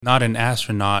Not an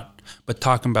astronaut, but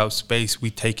talking about space,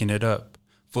 we taking it up.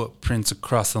 Footprints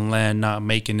across the land, not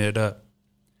making it up.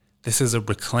 This is a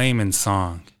reclaiming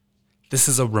song. This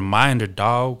is a reminder,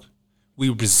 dog. We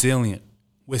resilient,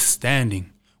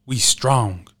 withstanding, we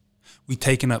strong. We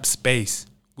taking up space,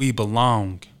 we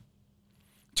belong.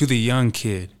 To the young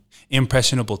kid,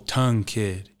 impressionable tongue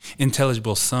kid,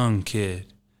 intelligible sung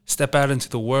kid. Step out into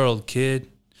the world, kid.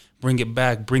 Bring it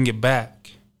back, bring it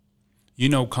back. You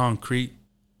know concrete,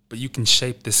 but you can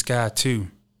shape the sky too.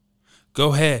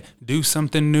 Go ahead, do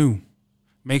something new.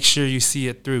 Make sure you see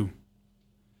it through.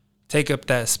 Take up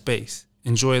that space,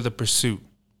 enjoy the pursuit.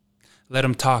 Let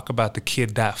them talk about the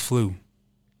kid that flew.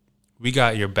 We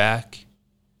got your back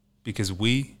because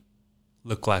we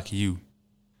look like you.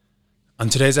 On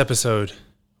today's episode,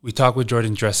 we talk with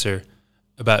Jordan Dresser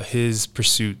about his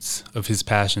pursuits of his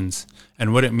passions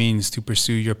and what it means to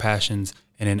pursue your passions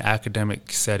in an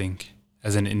academic setting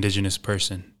as an Indigenous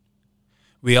person.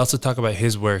 We also talk about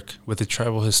his work with the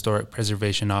Tribal Historic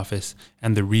Preservation Office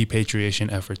and the repatriation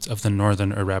efforts of the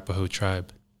Northern Arapaho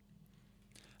tribe.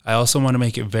 I also want to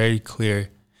make it very clear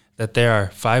that there are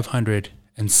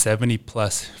 570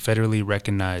 plus federally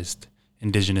recognized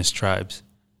Indigenous tribes.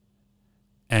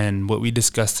 And what we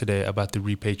discussed today about the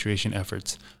repatriation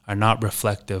efforts are not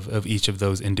reflective of each of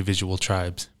those individual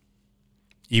tribes.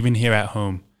 Even here at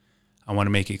home, I want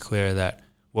to make it clear that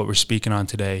what we're speaking on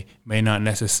today may not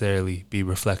necessarily be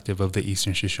reflective of the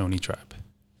Eastern Shoshone tribe.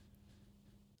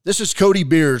 This is Cody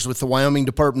Beers with the Wyoming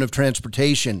Department of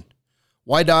Transportation.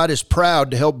 WYDOT is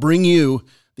proud to help bring you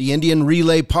the Indian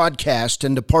Relay podcast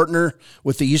and to partner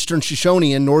with the Eastern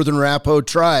Shoshone and Northern Arapaho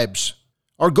tribes.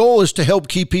 Our goal is to help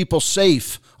keep people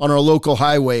safe on our local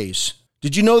highways.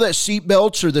 Did you know that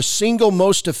seatbelts are the single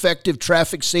most effective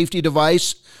traffic safety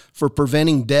device for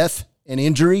preventing death and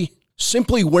injury?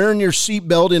 Simply wearing your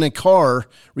seatbelt in a car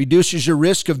reduces your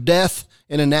risk of death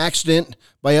in an accident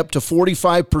by up to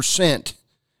 45%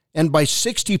 and by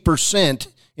 60%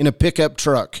 in a pickup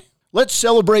truck. Let's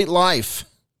celebrate life.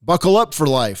 Buckle up for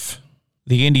life.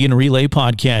 The Indian Relay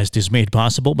podcast is made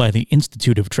possible by the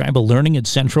Institute of Tribal Learning at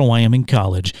Central Wyoming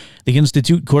College. The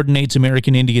Institute coordinates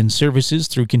American Indian services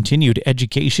through continued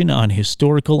education on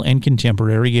historical and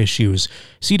contemporary issues.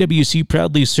 CWC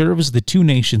proudly serves the two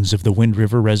nations of the Wind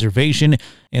River Reservation,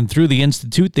 and through the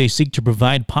Institute, they seek to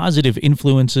provide positive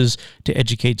influences to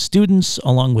educate students,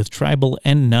 along with tribal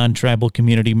and non-tribal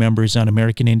community members on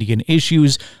American Indian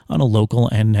issues on a local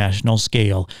and national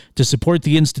scale. To support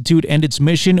the Institute and its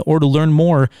mission, or to learn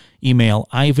more, email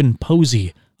Ivan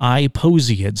Posey,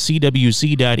 iposey at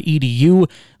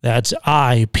cwc.edu. That's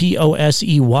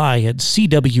IPOSEY at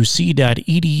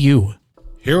cwc.edu.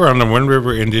 Here on the Wind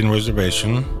River Indian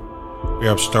Reservation, we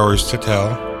have stories to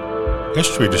tell,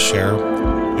 history to share,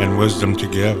 and wisdom to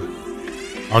give.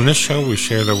 On this show, we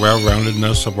share the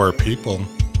well-roundedness of our people.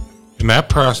 In that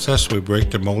process, we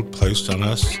break the mold placed on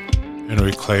us and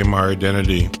reclaim our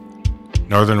identity,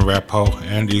 Northern Arapaho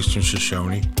and Eastern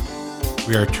Shoshone.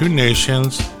 We are two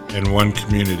nations and one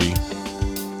community.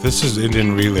 This is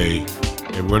Indian Relay,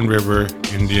 a Wind River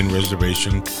Indian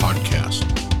Reservation podcast.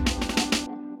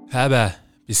 Haba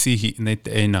bisihi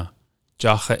netaena,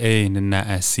 jacha e nina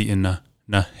asiina,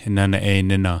 na hinana e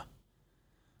nina.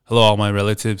 Hello, all my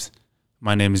relatives.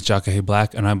 My name is Jakahe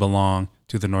Black, and I belong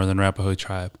to the Northern Arapaho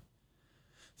tribe.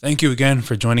 Thank you again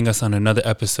for joining us on another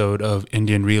episode of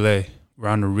Indian Relay. We're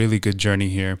on a really good journey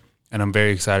here, and I'm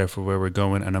very excited for where we're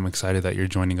going, and I'm excited that you're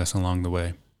joining us along the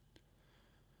way.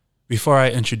 Before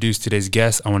I introduce today's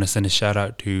guest, I want to send a shout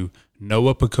out to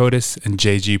Noah Pacotis and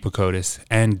JG Pacotis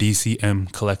and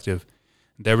DCM Collective.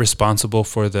 They're responsible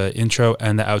for the intro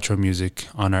and the outro music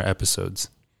on our episodes.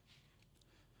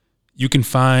 You can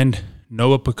find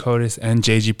Noah Pacotis and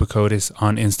JG Pacotis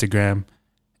on Instagram,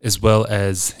 as well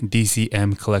as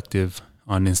DCM Collective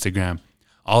on Instagram.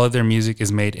 All of their music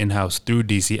is made in-house through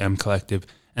DCM Collective,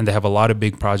 and they have a lot of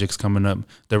big projects coming up.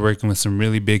 They're working with some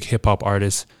really big hip-hop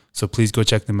artists, so please go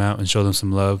check them out and show them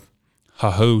some love.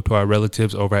 Ha-ho to our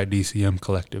relatives over at DCM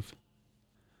Collective.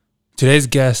 Today's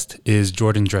guest is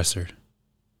Jordan Dresser.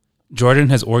 Jordan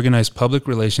has organized public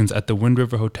relations at the Wind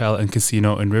River Hotel and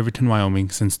Casino in Riverton, Wyoming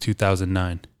since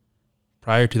 2009.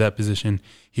 Prior to that position,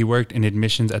 he worked in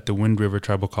admissions at the Wind River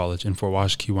Tribal College in Fort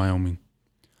Washakie, Wyoming.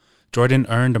 Jordan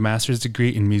earned a master's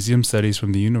degree in museum studies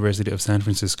from the University of San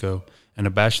Francisco and a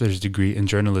bachelor's degree in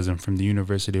journalism from the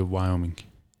University of Wyoming.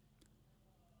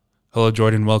 Hello,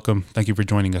 Jordan. Welcome. Thank you for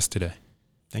joining us today.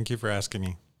 Thank you for asking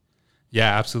me.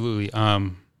 Yeah, absolutely.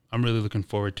 I'm really looking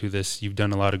forward to this. You've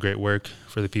done a lot of great work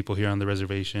for the people here on the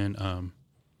reservation,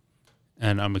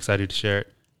 and I'm excited to share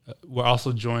it. We're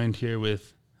also joined here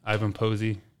with Ivan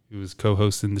Posey, who is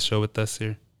co-hosting the show with us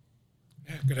here.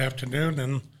 Good afternoon,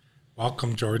 and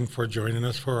welcome, Jordan, for joining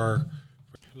us for our.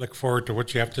 Look forward to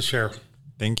what you have to share.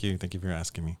 Thank you for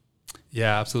asking me.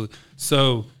 Yeah, absolutely.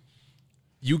 So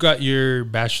you got your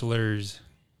bachelor's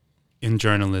in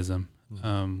journalism.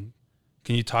 Can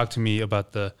you talk to me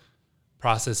about the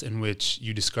process in which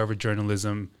you discovered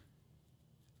journalism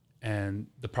and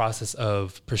the process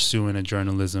of pursuing a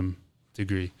journalism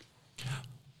degree?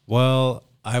 Well,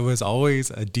 I was always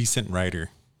a decent writer,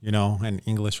 and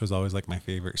English was always like my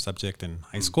favorite subject in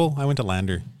high school. I went to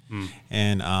Lander,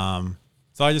 and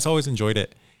so I just always enjoyed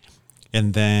it.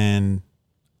 And then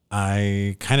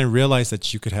I kind of realized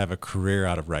that you could have a career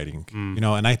out of writing,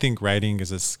 and I think writing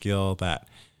is a skill that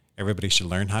everybody should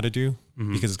learn how to do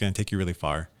because it's going to take you really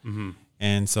far.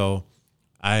 And so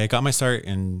I got my start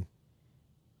in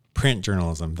print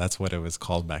journalism. That's what it was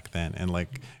called back then. And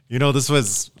this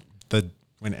was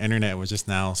when internet was just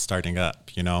now starting up,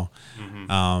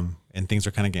 and things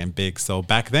were kind of getting big. So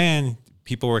back then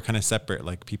people were kind of separate.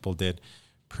 Like people did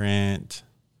print,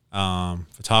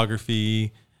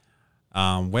 photography,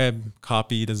 web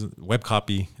copy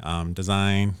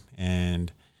design,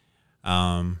 and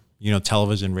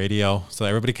television, radio. So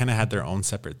everybody kind of had their own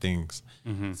separate things.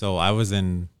 So I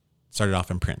started off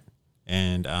in print,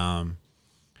 and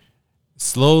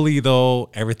slowly though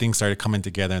everything started coming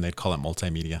together, and they'd call it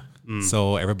multimedia.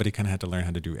 So everybody kind of had to learn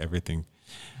how to do everything.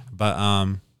 But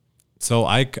so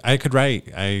I could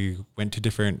write. I went to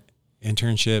different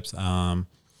internships.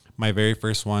 My very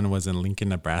first one was in Lincoln,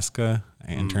 Nebraska.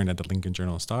 I interned at the Lincoln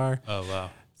Journal-Star. Oh,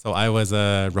 wow. So I was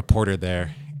a reporter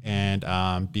there. And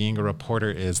being a reporter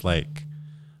is like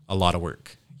a lot of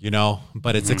work,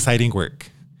 but it's exciting work.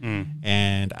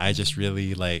 And I just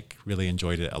really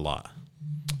enjoyed it a lot.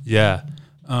 Yeah.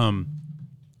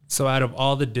 So out of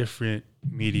all the different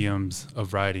mediums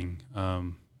of writing,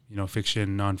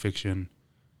 fiction, nonfiction,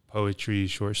 poetry,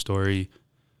 short story,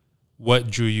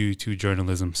 what drew you to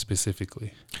journalism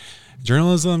specifically?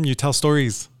 Journalism, you tell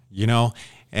stories,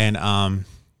 and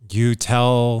you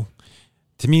tell.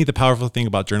 To me, the powerful thing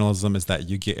about journalism is that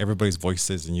you get everybody's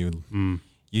voices, and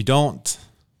you don't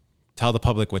tell the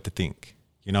public what to think.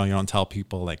 You don't tell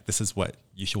people like this is what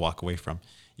you should walk away from.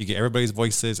 You get everybody's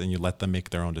voices, and you let them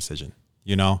make their own decision.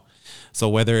 So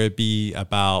whether it be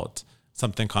about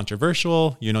something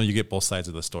controversial, you get both sides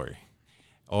of the story,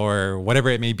 or whatever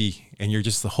it may be, and you're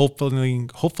just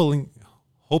hoping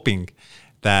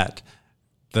that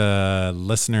the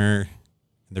listener,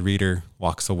 the reader,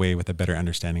 walks away with a better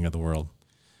understanding of the world.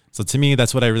 So to me,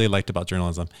 that's what I really liked about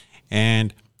journalism.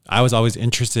 And I was always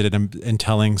interested in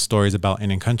telling stories about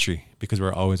Indian country because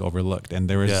we're always overlooked. And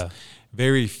there was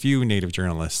very few Native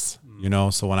journalists,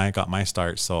 so when I got my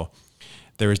start,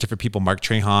 there was different people. Mark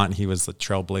Trahant, he was a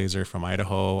trailblazer from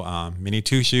Idaho. Minnie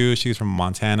Tushu, she was from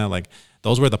Montana. Like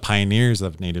those were the pioneers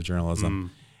of Native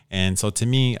journalism. And so to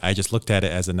me, I just looked at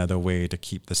it as another way to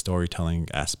keep the storytelling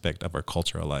aspect of our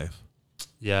culture alive.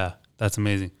 Yeah, that's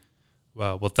amazing.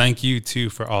 Wow. Well, thank you too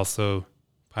for also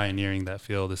pioneering that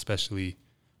field, especially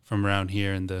from around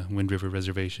here in the Wind River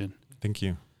Reservation. Thank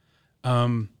you.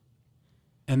 And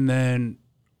then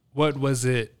what was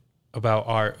it about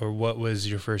art, or what was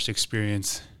your first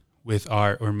experience with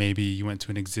art, or maybe you went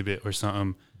to an exhibit or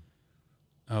something?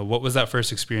 What was that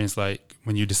first experience like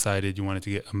when you decided you wanted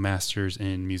to get a master's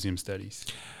in museum studies?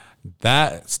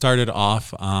 That started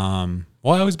off, I've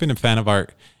always been a fan of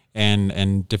art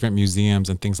and different museums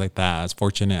and things like that. I was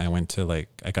fortunate.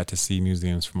 I got to see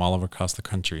museums from all over across the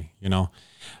country,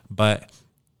 but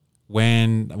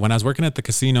when I was working at the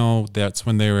casino, that's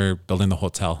when they were building the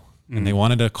hotel and they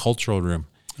wanted a cultural room.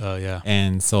 Oh yeah.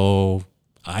 And so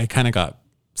I kind of got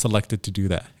selected to do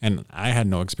that, and I had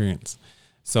no experience.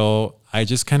 So I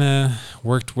just kind of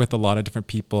worked with a lot of different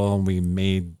people, and we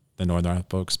made the Northern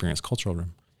Arapaho Experience Cultural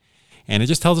Room. And it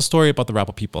just tells a story about the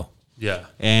Arapaho people. Yeah.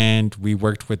 And we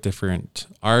worked with different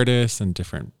artists and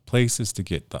different places to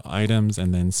get the items.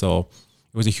 And then so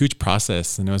it was a huge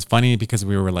process. And it was funny because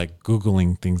we were like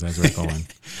Googling things as we were going.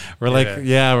 We're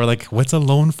like, what's a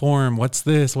loan form? What's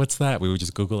this? What's that? We would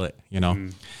just Google it,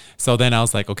 So then I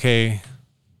was like, okay,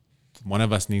 one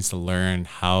of us needs to learn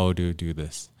how to do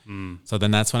this. So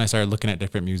then that's when I started looking at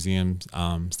different museums,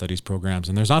 studies programs,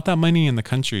 and there's not that many in the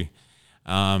country.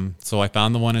 So I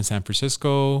found the one in San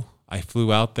Francisco. I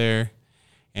flew out there,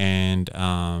 and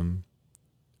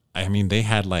they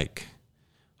had like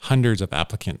hundreds of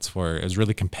applicants for it. It was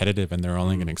really competitive, and they're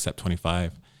only going to accept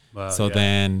 25. Wow,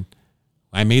 then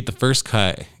I made the first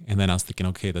cut, and then I was thinking,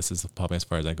 okay, this is probably as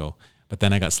far as I go. But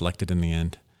then I got selected in the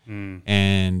end,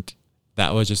 and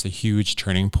that was just a huge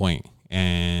turning point.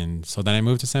 And so then I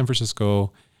moved to San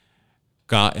Francisco,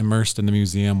 got immersed in the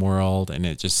museum world, and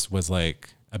it just was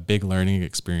like a big learning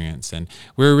experience. And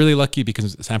we were really lucky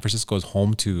because San Francisco is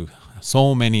home to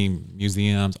so many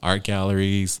museums, art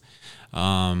galleries.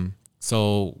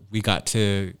 So we got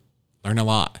to learn a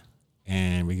lot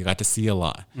and we got to see a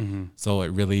lot. So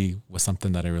it really was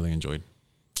something that I really enjoyed.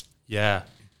 Yeah.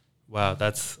 Wow,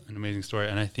 that's an amazing story.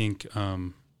 And I think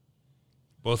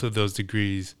both of those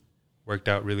degrees worked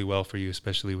out really well for you,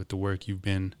 especially with the work you've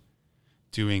been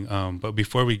doing. But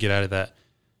before we get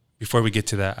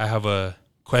to that, I have a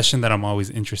question that I'm always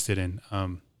interested in.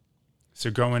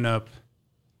 So growing up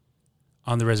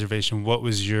on the reservation, what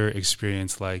was your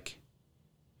experience like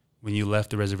when you left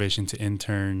the reservation to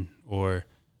intern or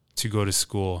to go to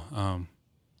school?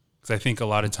 Because I think a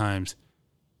lot of times,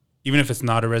 even if it's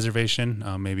not a reservation,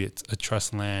 maybe it's a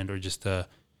trust land or just a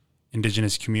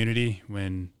indigenous community,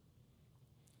 when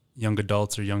young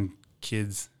adults or young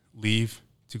kids leave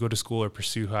to go to school or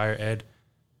pursue higher ed,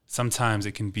 sometimes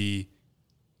it can be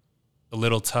a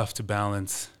little tough to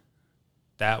balance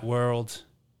that world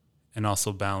and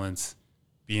also balance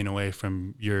being away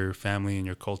from your family and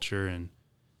your culture. And,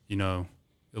 you know,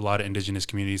 a lot of indigenous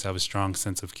communities have a strong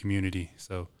sense of community.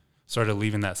 So sort of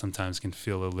leaving that sometimes can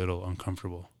feel a little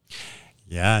uncomfortable.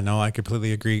 Yeah, no, I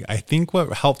completely agree. I think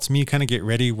what helped me kind of get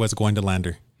ready was going to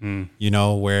Lander, you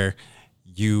know, where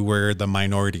you were the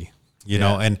minority, you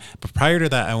know, but prior to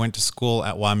that, I went to school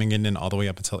at Wyoming all the way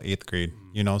up until 8th grade,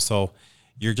 you know, so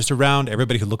you're just around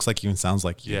everybody who looks like you and sounds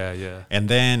like you. Yeah. And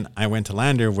then I went to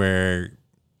Lander where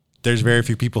there's very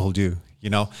few people who do, you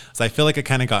know, so I feel like it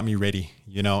kind of got me ready,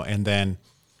 you know, and then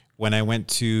when I went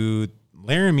to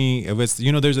Laramie, it was,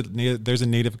 you know, there's a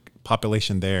native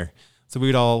population there. So we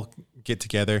would all get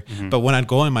together. But when I'd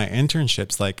go on my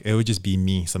internships, like it would just be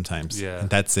me sometimes. And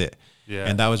that's it.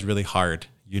 And that was really hard,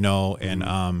 you know,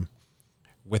 and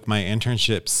with my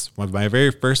internships, with my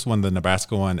very first one, the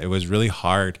Nebraska one, it was really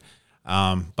hard.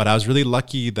 But I was really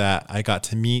lucky that I got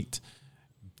to meet,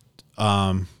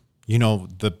 you know,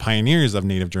 the pioneers of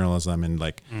Native journalism, and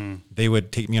like they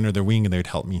would take me under their wing and they would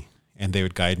help me and they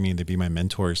would guide me and they'd be my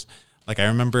mentors. Like I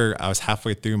remember I was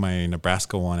halfway through my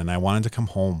Nebraska one and I wanted to come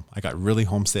home. I got really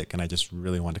homesick and I just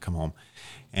really wanted to come home.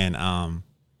 And,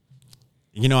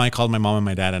 you know, I called my mom and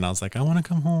my dad and I was like, I want to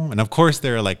come home. And of course they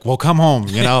were like, well, come home,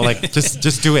 you know, like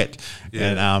just do it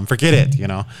and forget it, you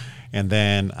know? And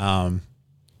then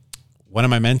one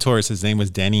of my mentors, his name was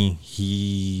Denny.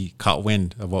 He caught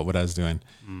wind of what I was doing.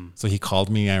 So he called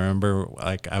me. I remember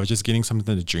like I was just getting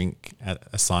something to drink at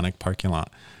a Sonic parking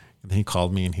lot. And then he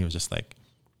called me and he was just like,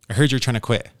 I heard you're trying to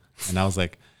quit. And I was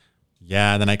like,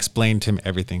 yeah. And then I explained to him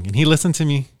everything and he listened to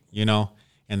me, you know,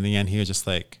 and in the end he was just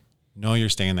like, no, you're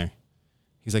staying there.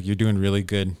 He's like, you're doing really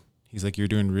good. He's like, you're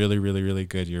doing really, really, really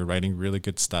good. You're writing really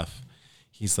good stuff.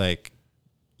 He's like,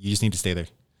 you just need to stay there.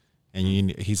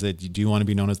 And he said, do you want to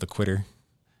be known as the quitter?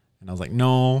 And I was like,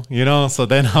 no, you know? So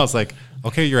then I was like,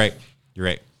 okay, you're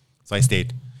right. So I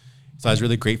stayed. So I was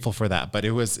really grateful for that, but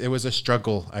it was a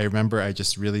struggle. I remember I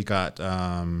just really got,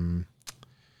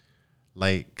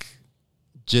 like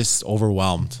just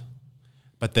overwhelmed.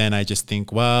 But then I just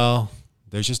think, well,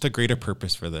 there's just a greater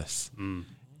purpose for this.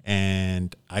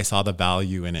 And I saw the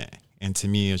value in it. And to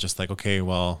me, it was just like, okay,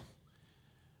 well,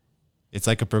 it's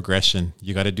like a progression.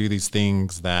 You got to do these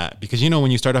things that, because, you know,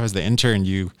 when you start off as the intern,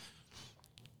 you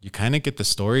kind of get the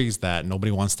stories that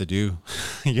nobody wants to do,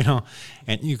 you know,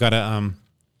 and you gotta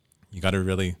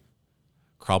really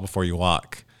crawl before you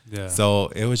walk. Yeah. So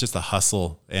it was just a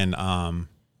hustle. And,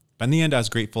 but in the end, I was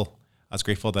grateful. I was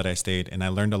grateful that I stayed and I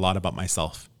learned a lot about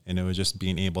myself, and it was just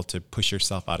being able to push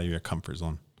yourself out of your comfort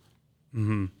zone.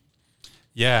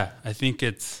 Yeah. I think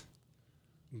it's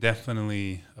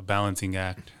definitely a balancing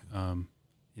act. You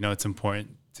know, it's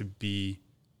important to be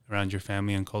around your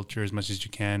family and culture as much as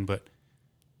you can, but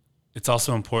it's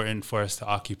also important for us to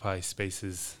occupy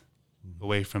spaces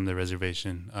away from the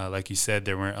reservation. Like you said,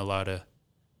 there weren't a lot of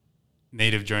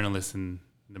Native journalists in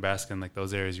Nebraska and like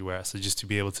those areas you were at. So just to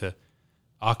be able to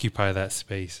occupy that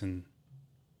space and,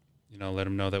 you know, let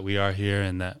them know that we are here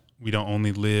and that we don't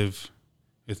only live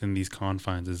within these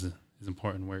confines is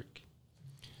important work.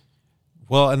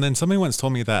 Well, and then somebody once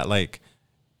told me that, like,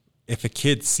 if a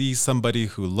kid sees somebody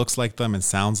who looks like them and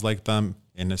sounds like them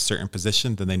in a certain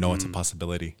position, then they know it's a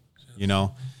possibility, you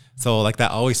know? So like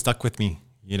that always stuck with me,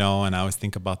 you know, and I always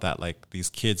think about that, like these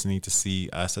kids need to see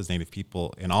us as Native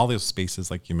people in all those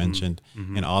spaces, like you mentioned,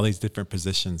 in all these different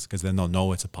positions, because then they'll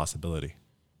know it's a possibility.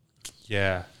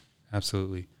 Yeah,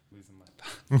 absolutely.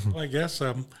 Well, I guess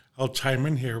I'll chime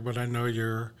in here, but I know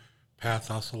your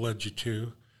path also led you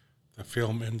to the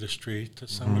film industry to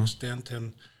some extent,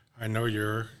 and I know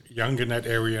you're young in that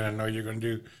area, and I know you're going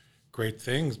to do great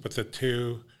things, but the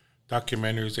two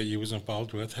documentaries that you was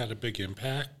involved with had a big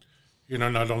impact,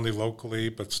 not only locally,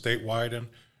 but statewide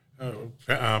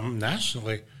and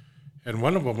nationally. And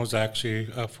one of them was actually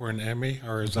for an Emmy,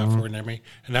 or is that for an Emmy?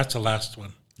 And that's the last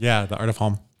one. Yeah, The Art of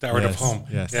Home. The Art of Home.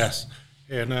 Yes.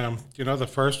 And, the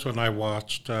first one I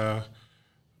watched,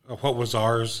 What Was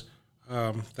Ours,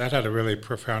 that had a really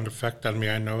profound effect on me.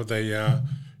 I know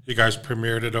you guys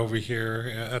premiered it over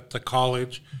here at the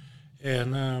college,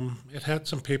 and it had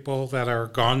some people that are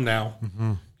gone now,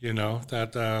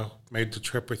 that made the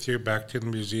trip with you back to the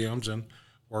museums and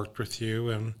worked with you.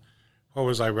 And what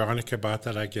was ironic about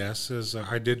that, I guess, is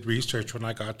I did research when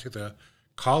I got to the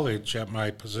college at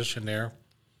my position there,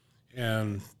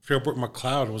 and Philbert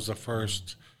McLeod was the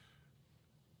first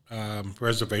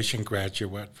reservation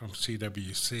graduate from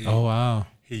CWC. Oh, wow.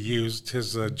 He used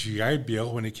his GI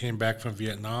Bill when he came back from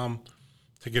Vietnam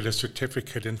to get a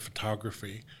certificate in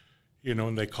photography,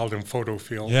 and they called him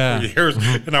photophile for years.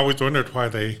 And I always wondered why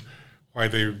they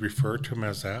referred to him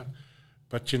as that.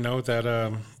 But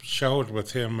that showed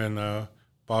with him, and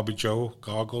Bobby Joe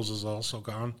Goggles is also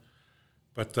gone.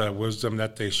 But the wisdom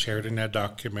that they shared in that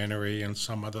documentary and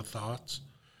some other thoughts.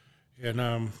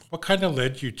 And what kind of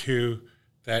led you to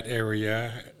that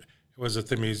area? Was it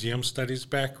the museum studies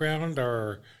background,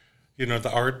 or,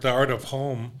 the art of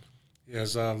home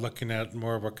is looking at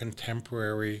more of a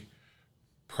contemporary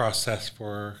process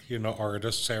for,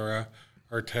 artist Sarah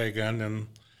Ortega, and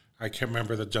I can't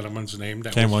remember the gentleman's name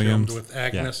that Ken was Williams. filmed with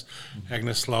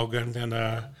Agnes Logan.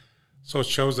 And so it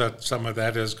shows that some of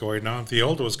that is going on. The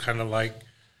old was kind of like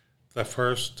the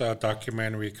first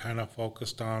documentary kind of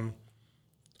focused on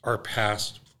our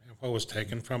past and what was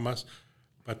taken from us.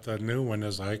 But the new one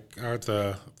is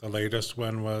the latest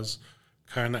one was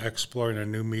kind of exploring a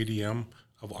new medium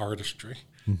of artistry.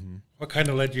 Mm-hmm. What kind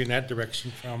of led you in that direction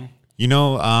from?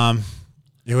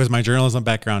 It was my journalism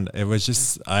background. It was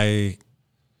just, I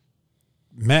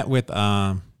met with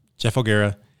Jeff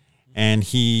O'Gara, and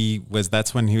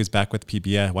that's when he was back with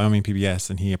PBS, Wyoming PBS,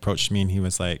 and he approached me and he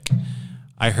was like,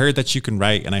 I heard that you can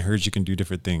write and I heard you can do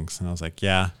different things. And I was like,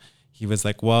 yeah. He was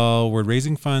like, well, we're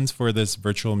raising funds for this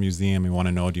virtual museum. We want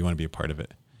to know, do you want to be a part of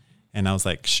it? And I was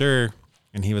like, sure.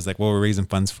 And he was like, well, we're raising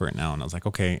funds for it now. And I was like,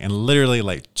 okay. And literally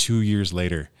like 2 years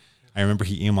later, I remember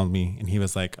he emailed me and he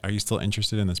was like, are you still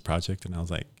interested in this project? And I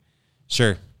was like,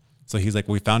 sure. So he's like,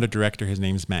 we found a director. His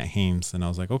name's Matt Hames. And I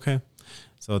was like, okay.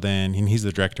 So then he's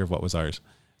the director of What Was Ours.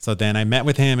 So then I met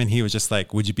with him and he was just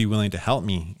like, would you be willing to help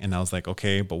me? And I was like,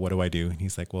 okay, but what do I do? And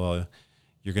he's like, well,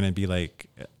 you're going to be like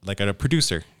a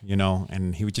producer,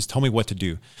 and he would just tell me what to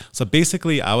do. So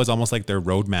basically I was almost like their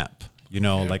roadmap,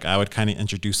 like I would kind of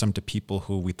introduce them to people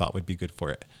who we thought would be good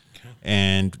for it. Okay.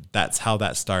 And that's how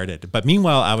that started. But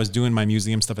meanwhile, I was doing my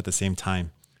museum stuff at the same time.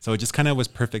 So it just kind of was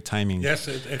perfect timing. Yes,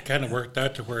 it kind of worked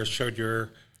out to where it showed your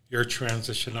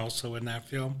transition also in that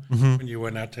film when you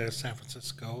went out to San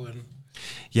Francisco.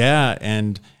 Yeah,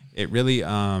 and it really...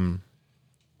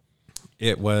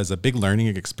 it was a big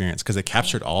learning experience because it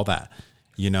captured all that,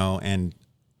 and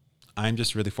I'm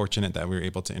just really fortunate that we were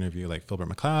able to interview like Philbert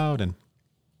McLeod and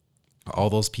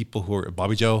all those people who are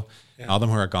Bobby Joe, all of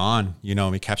them who are gone,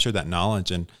 we captured that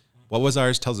knowledge. And What Was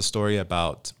Ours tells a story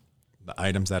about the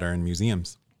items that are in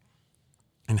museums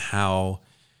and how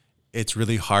it's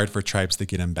really hard for tribes to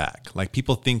get them back. Like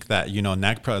people think that,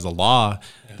 NAGPRA is a law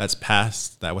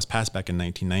that was passed back in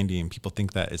 1990. And people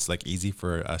think that it's like easy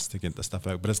for us to get the stuff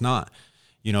out, but it's not.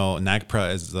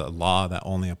 NAGPRA is a law that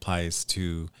only applies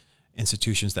to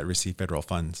institutions that receive federal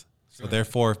funds. So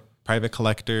therefore, private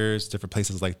collectors, different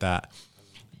places like that,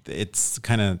 it's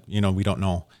kind of, we don't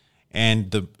know.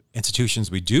 And the institutions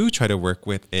we do try to work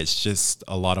with, it's just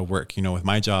a lot of work. With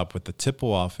my job with the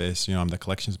TIPO office, I'm the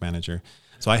collections manager.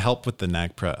 So I help with the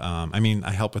NAGPRA.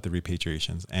 I help with the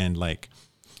repatriations. And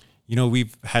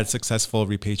we've had successful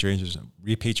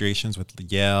repatriations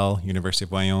with Yale, University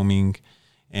of Wyoming,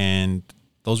 and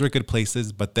those were good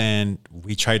places. But then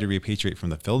we tried to repatriate from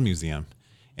the Field Museum,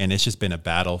 and it's just been a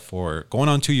battle for going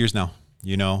on 2 years now.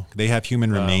 They have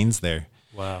human remains there.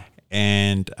 Wow.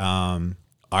 And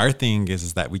our thing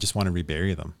is that we just want to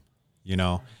rebury them,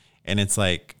 and it's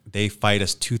like they fight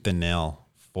us tooth and nail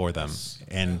for them.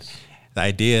 And the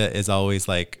idea is always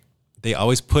like, they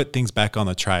always put things back on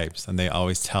the tribes, and they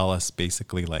always tell us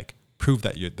basically like, prove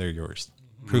that they're yours,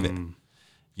 prove it,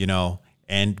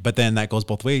 but then that goes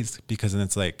both ways, because then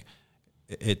it's like,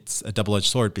 it's a double-edged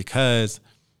sword, because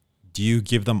do you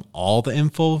give them all the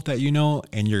info that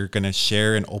and you're going to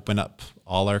share and open up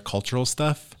all our cultural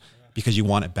stuff because you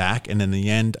want it back? And in the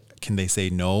end, can they say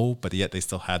no, but yet they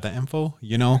still have that info,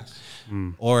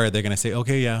 Or they're going to say,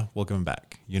 okay, yeah, we'll give them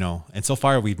back, And so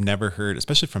far we've never heard,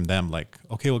 especially from them, like,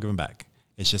 okay, we'll give them back.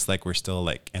 It's just like we're still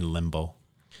like in limbo.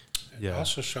 It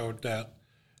also showed that,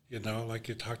 like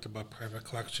you talked about private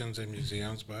collections and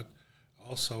museums, but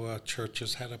also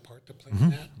churches had a part to play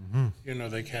in that. Mm-hmm.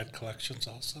 They had collections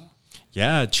also.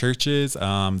 Yeah, churches.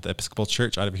 The Episcopal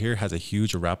Church out of here has a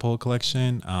huge Arapaho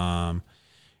collection.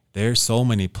 There's so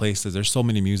many places. There's so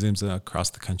many museums across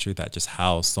the country that just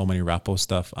house so many Arapaho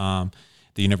stuff.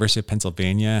 The University of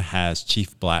Pennsylvania has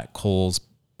Chief Black Cole's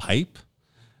pipe.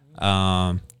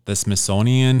 The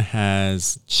Smithsonian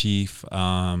has Chief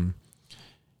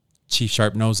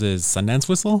Sharpnose's Sundance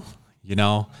whistle.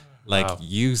 Wow.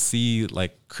 You see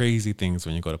like crazy things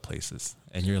when you go to places,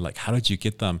 and you're like, how did you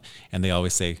get them? And they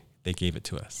always say they gave it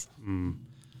to us.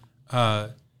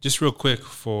 Just real quick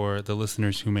for the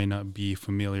listeners who may not be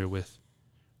familiar with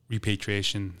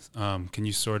repatriation, can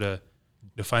you sort of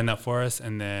define that for us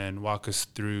and then walk us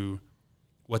through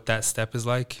what that step is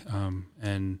like,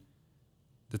 and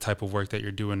the type of work that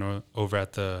you're doing over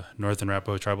at the Northern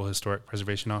Arapaho Tribal Historic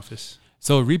Preservation Office?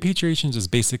 So repatriation is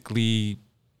basically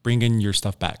bringing your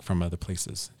stuff back from other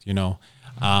places.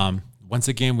 Once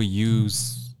again, we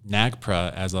use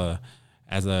NAGPRA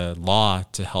as a law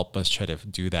to help us try to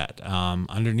do that.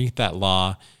 Underneath that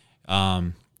law,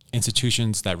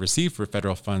 institutions that receive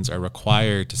federal funds are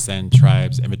required to send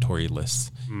tribes inventory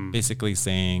lists, basically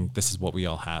saying this is what we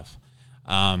all have.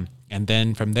 And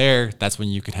then from there, that's when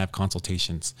you can have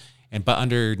consultations. But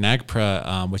under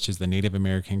NAGPRA, which is the Native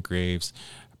American Graves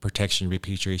Protection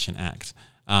Repatriation Act,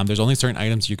 there's only certain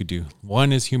items you could do.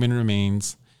 One is human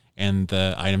remains and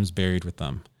the items buried with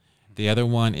them. The other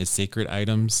one is sacred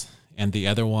items, and the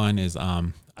other one is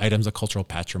items of cultural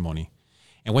patrimony.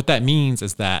 And what that means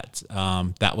is that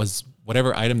that was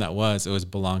whatever item that was, it was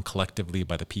belonged collectively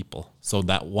by the people. So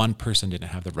that one person didn't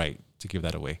have the right to give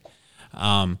that away.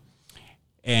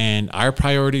 And our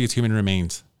priority is human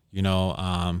remains.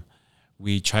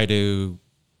 We try to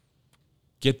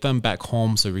get them back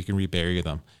home so we can rebury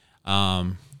them.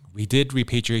 We did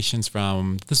repatriations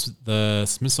from the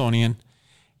Smithsonian,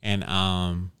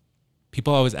 and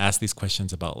people always ask these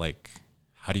questions about like,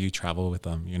 how do you travel with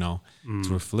them?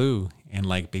 Through flu, and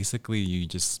like basically you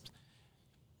just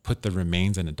put the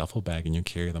remains in a duffel bag and you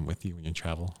carry them with you when you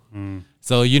travel.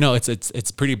 So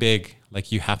it's pretty big.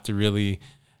 Like you have to really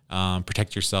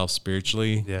protect yourself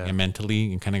spiritually and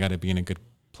mentally, and kind of got to be in a good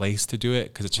place to do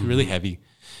it because it's really heavy.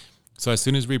 So as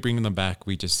soon as we bring them back,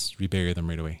 we just rebury them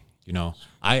right away.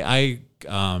 I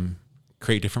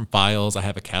create different files. I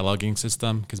have a cataloging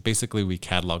system because basically we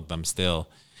catalog them still,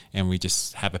 and we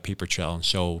just have a paper trail and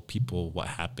show people what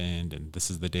happened, and this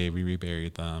is the day we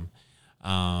reburied them.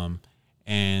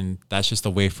 And that's just a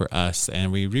way for us.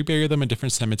 And we rebury them in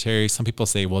different cemeteries. Some people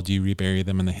say, well, do you rebury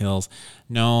them in the hills?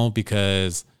 No,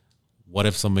 because what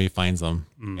if somebody finds them?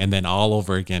 And then all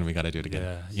over again, we got to do it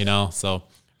again, So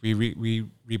we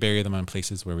rebury them on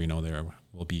places where we know there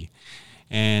will be.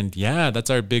 And that's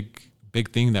our big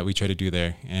thing that we try to do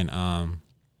there. And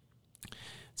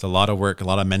it's a lot of work, a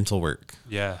lot of mental work.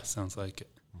 Yeah, sounds like it.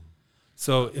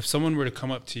 So if someone were to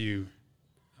come up to you,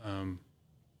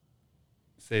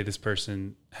 say this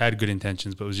person had good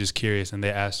intentions but was just curious, and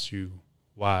they asked you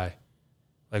why,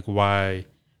 like why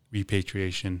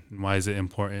repatriation, and why is it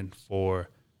important for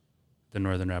the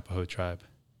Northern Arapaho tribe?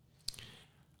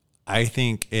 I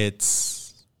think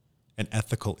it's an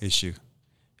ethical issue,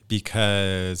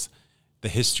 because the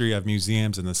history of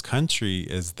museums in this country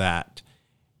is that,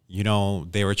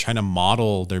 they were trying to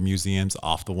model their museums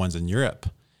off the ones in Europe.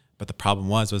 But the problem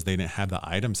was they didn't have the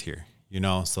items here,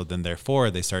 So then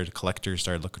therefore collectors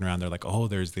started looking around. They're like, oh,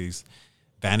 there's these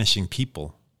vanishing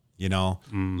people,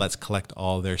 let's collect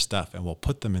all their stuff and we'll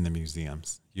put them in the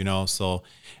museums, So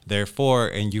therefore,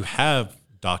 and you have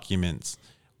documents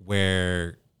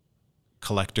where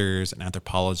collectors and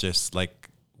anthropologists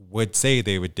would say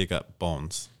they would dig up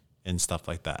bones and stuff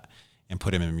like that and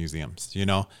put them in museums,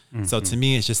 So to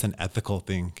me, it's just an ethical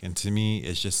thing. And to me,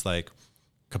 it's just like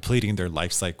completing their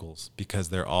life cycles, because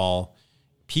they're all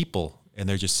people and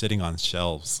they're just sitting on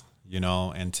shelves,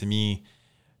 And to me,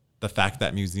 the fact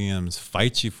that museums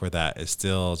fight you for that is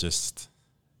still just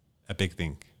a big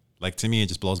thing. Like, to me, it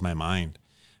just blows my mind.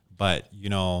 But,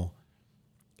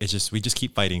 it's just, we just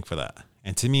keep fighting for that.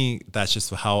 And to me, that's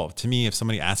just how, to me, if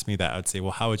somebody asked me that, I would say,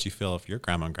 well, how would you feel if your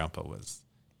grandma and grandpa was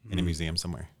in a museum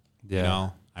somewhere? Yeah.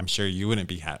 I'm sure you wouldn't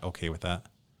be okay with that.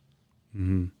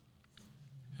 Mm-hmm.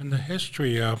 And the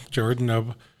history of Jordan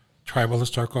of tribal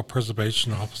historical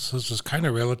preservation offices is kind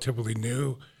of relatively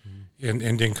new in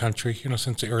Indian country,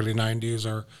 since the early 90s,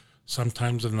 or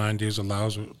sometimes the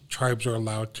 90s tribes are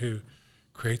allowed to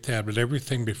create that. But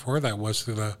everything before that was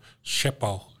through the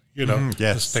SHPO,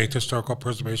 the State Historical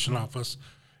Preservation Office.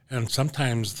 And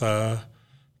sometimes the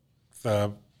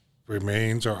the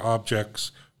remains or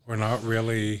objects were not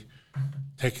really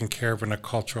taken care of in a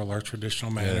cultural or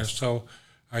traditional manner. Yes. So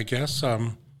I guess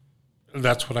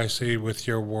that's what I see with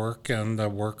your work and the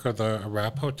work of the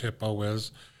Arapaho Tipo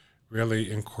is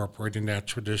really incorporating that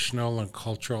traditional and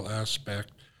cultural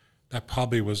aspect that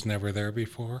probably was never there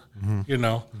before, you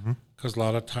know, because a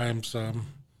lot of times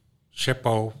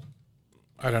Shippo,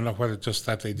 I don't know whether just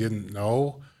that they didn't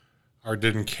know or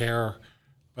didn't care,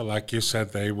 but like you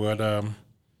said, they would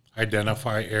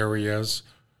identify areas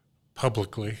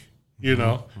publicly, you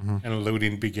know, and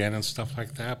looting began and stuff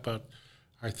like that. But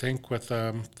I think with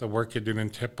the work you're doing in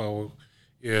Tipo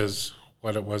is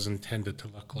what it was intended to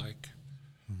look like.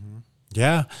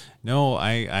 Yeah, no,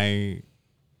 I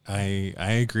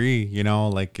agree. You know,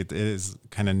 like it is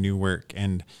kind of new work,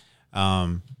 and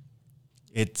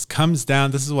it comes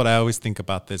down. This is what I always think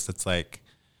about this. It's like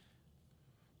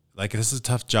this is a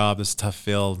tough job, this is a tough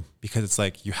field, because it's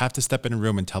like you have to step in a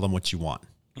room and tell them what you want.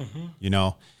 You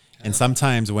know, and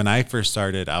sometimes when I first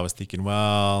started, I was thinking,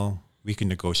 well, we can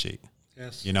negotiate.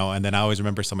 Yes. You know, and then I always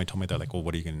remember somebody told me, they're like, well,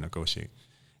 what are you going to negotiate?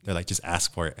 They're like, just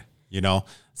ask for it. You know,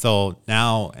 so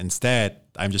now instead,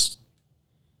 I'm just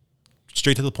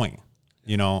straight to the point,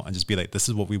 you know, and just be like, this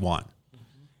is what we want.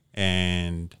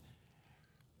 And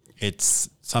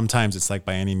sometimes it's like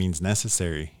by any means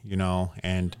necessary, you know.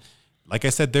 And like I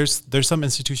said, there's some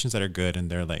institutions that are good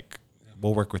and they're like,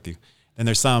 we'll work with you. And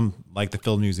there's some like the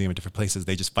Field Museum and different places,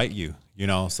 they just fight you, you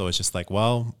know. So it's just like,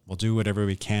 well, we'll do whatever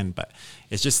we can, but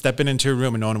it's just stepping into a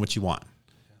room and knowing what you want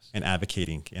and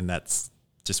advocating. And that's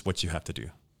just what you have to do.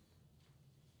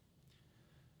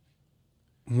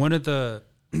 One of the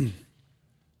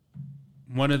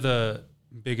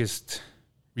biggest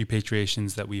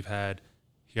repatriations that we've had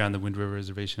here on the Wind River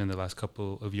Reservation in the last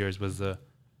couple of years was the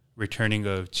returning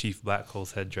of Chief Black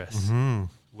Coal's headdress,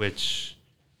 which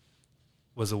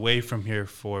was away from here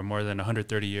for more than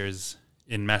 130 years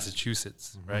in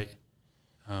Massachusetts, right?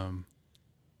 And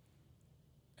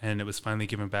it was finally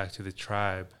given back to the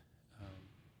tribe.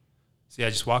 So yeah,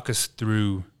 just walk us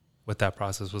through what that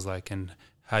process was like and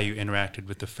how you interacted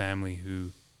with the family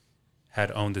who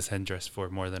had owned this headdress for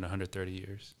more than 130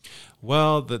 years.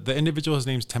 Well, the individual, his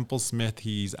name's Temple Smith.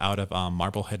 He's out of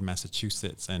Marblehead,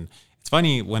 Massachusetts. And it's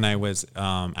funny, when I was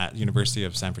at University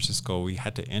of San Francisco, we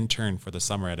had to intern for the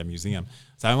summer at a museum.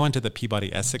 So I went to the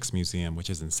Peabody Essex Museum, which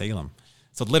is in Salem.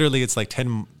 So literally it's like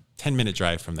 10-minute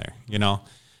drive from there, you know?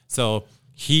 So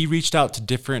he reached out to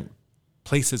different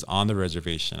places on the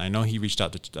reservation. I know he reached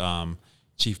out to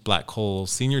Chief Black Coal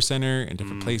Senior Center and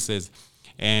different places.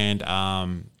 And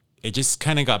it just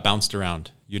kind of got bounced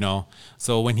around, you know?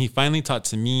 So when he finally talked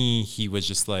to me, he was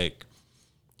just like,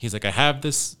 he's like, I have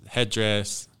this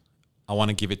headdress. I want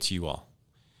to give it to you all.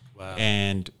 Wow.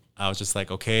 And I was just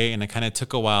like, okay. And it kind of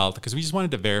took a while because we just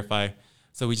wanted to verify.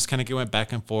 So we just kind of went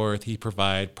back and forth. He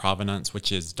provided provenance,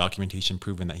 which is documentation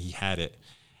proving that he had it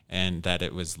and that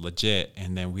it was legit.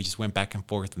 And then we just went back and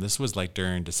forth. And this was like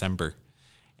during December.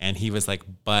 And he was like,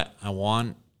 but I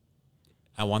want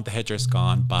the headdress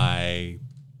gone by,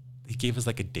 he gave us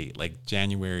like a date, like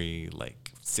January,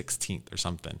 like 16th or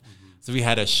something. So we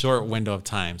had a short window of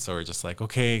time. So we're just like,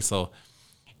 okay. So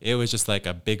it was just like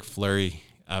a big flurry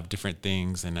of different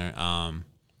things and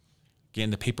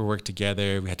getting the paperwork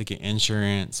together. We had to get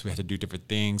insurance. We had to do different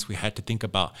things. We had to think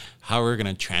about how we were going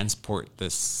to transport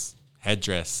this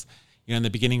headdress. You know, in the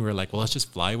beginning, we were like, well, let's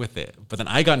just fly with it. But then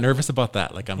I got nervous about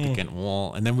that. Like, I'm thinking,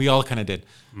 well, and then we all kind of did.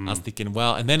 I was thinking,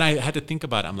 well, and then I had to think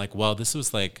about it. I'm like, well, this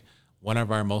was like one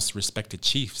of our most respected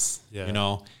chiefs, you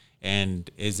know, and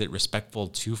is it respectful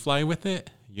to fly with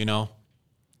it, you know?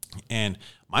 And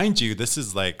mind you, this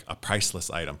is like a priceless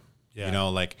item. You know,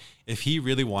 like if he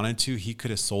really wanted to, he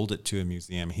could have sold it to a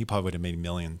museum. He probably would have made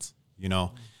millions, you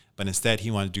know, but instead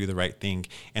he wanted to do the right thing.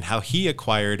 And how he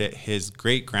acquired it, his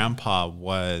great grandpa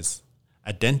was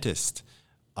a dentist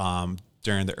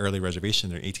during the early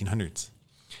reservation, the 1800s.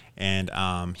 And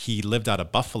he lived out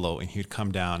of Buffalo, and he would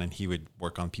come down and he would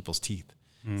work on people's teeth.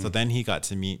 So then he got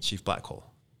to meet Chief Black Coal,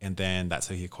 and then that's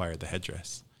how he acquired the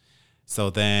headdress. So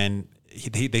then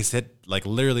they said, like,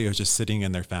 literally it was just sitting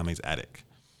in their family's attic.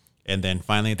 And then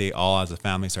finally they all as a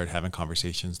family started having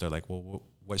conversations. They're like, well,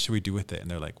 what should we do with it? And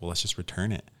they're like, well, let's just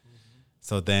return it.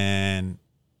 So then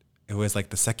it was like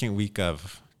the second week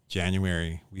of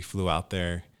January, we flew out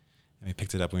there and we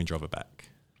picked it up and we drove it back.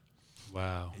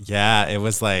 Wow. Yeah, it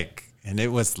was like, and it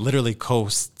was literally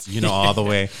coast, you know, all the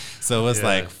way. So it was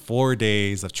like 4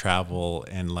 days of travel,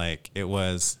 and like it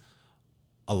was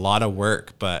a lot of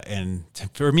work. But and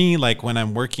for me, like when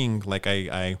I'm working, like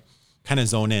I kind of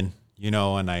zone in, you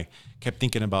know, and I kept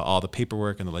thinking about all the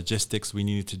paperwork and the logistics we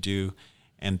needed to do.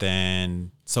 And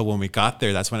then, so when we got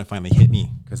there, that's when it finally hit me.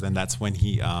 Cause then that's when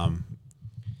he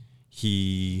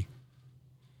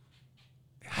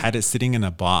had it sitting in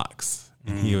a box,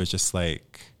 and he was just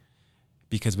like,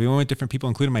 because we went with different people,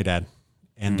 including my dad.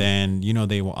 And then, you know,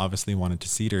 they obviously wanted to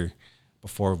seat her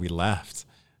before we left.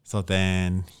 So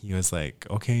then he was like,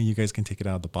 okay, you guys can take it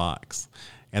out of the box.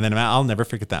 And then I'll never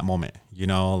forget that moment, you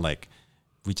know, like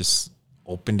we just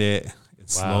opened it and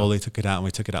slowly took it out, and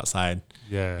we took it outside.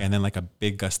 Yeah. And then like a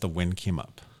big gust of wind came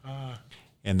up,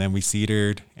 and then we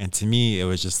seated. And to me, it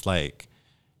was just like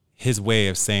his way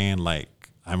of saying like,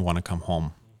 I want to come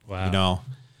home, you know?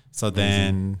 So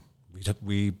then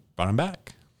we brought him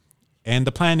back. And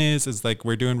the plan is like,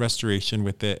 we're doing restoration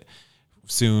with it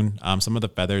soon. Some of the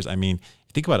feathers, I mean,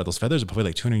 think about it, those feathers are probably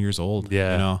like 200 years old, you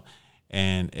know,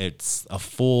 and it's a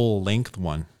full length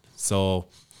one. So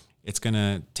it's going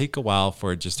to take a while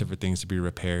for just different things to be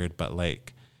repaired. But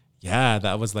like, yeah,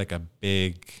 that was like a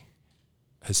big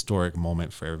historic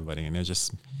moment for everybody. And it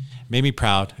just made me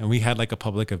proud. And we had like a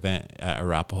public event at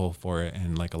Arapahoe for it.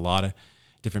 And like a lot of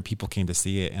different people came to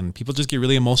see it, and people just get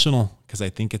really emotional. Cause I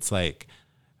think it's like,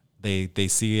 they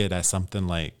see it as something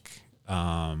like,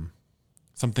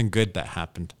 something good that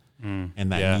happened.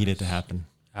 And that needed to happen.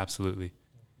 Absolutely.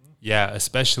 Yeah,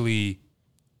 especially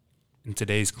in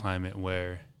today's climate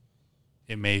where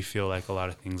it may feel like a lot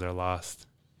of things are lost.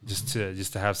 Just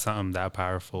to have something that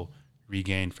powerful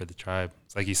regained for the tribe.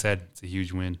 It's like you said, it's a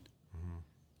huge win.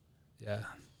 Yeah.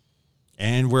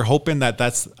 And we're hoping that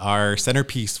that's our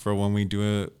centerpiece for when we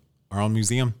do our own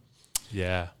museum.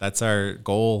 Yeah. That's our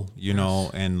goal, you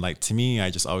know. And like, to me, I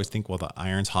just always think, well, the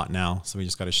iron's hot now, so we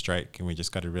just got to strike, and we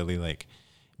just got to really like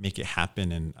make it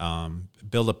happen, and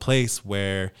build a place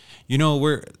where, you know,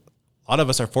 a lot of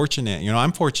us are fortunate. You know,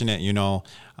 I'm fortunate, you know,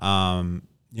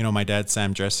 my dad's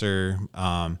Sam Dresser,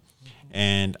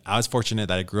 and I was fortunate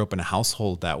that I grew up in a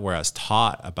household where I was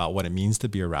taught about what it means to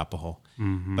be Arapahoe.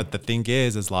 But the thing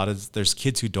is there's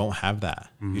kids who don't have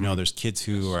that. You know, there's kids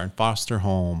who are in foster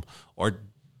home or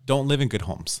don't live in good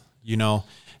homes, you know?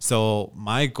 So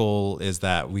my goal is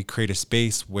that we create a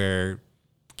space where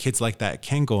kids like that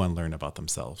can go and learn about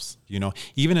themselves, you know,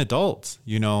 even adults,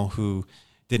 you know, who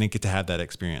didn't get to have that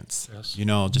experience, you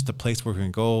know, just a place where we can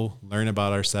go learn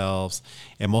about ourselves,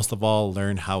 and most of all,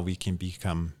 learn how we can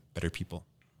become better people.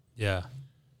 Yeah.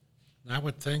 I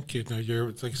would think, you know,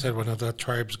 like you said, one of the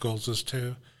tribe's goals is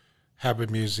to have a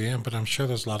museum, but I'm sure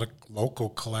there's a lot of local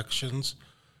collections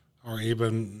or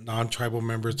even non-tribal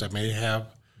members that may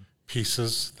have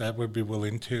pieces that would be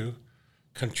willing to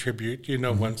contribute, you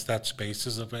know, once that space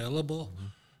is available.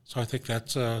 So I think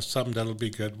that's something that'll be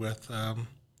good with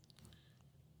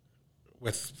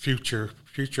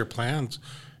future plans.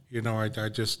 You know, I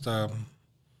just I'm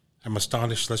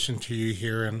astonished listening to you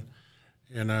here,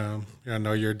 and I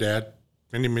know your dad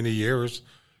many years.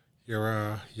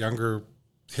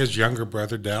 His younger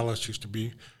brother Dallas used to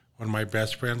be one of my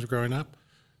best friends growing up.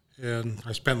 And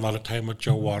I spent a lot of time with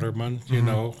Joe Waterman, you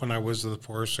know, when I was in the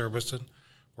Forest Service, and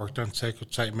worked on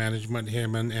sacred site management,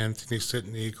 him and Anthony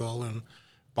Sitton Eagle and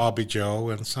Bobby Joe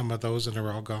and some of those, and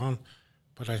they're all gone.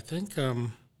 But I think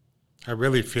I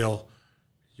really feel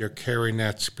you're carrying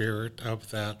that spirit of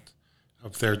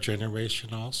their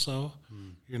generation also.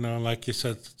 You know, like you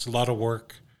said, it's a lot of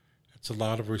work. It's a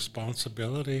lot of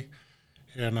responsibility.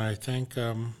 And I think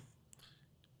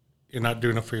you're not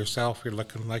doing it for yourself. You're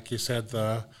looking, like you said,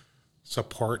 the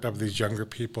support of these younger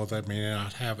people that may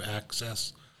not have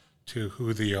access to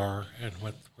who they are and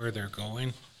where they're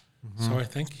going. So I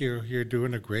think you're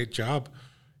doing a great job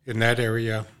in that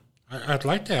area. I'd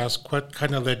like to ask, what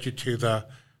kind of led you to the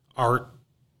art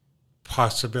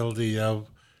possibility of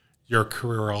your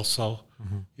career also?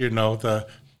 You know, the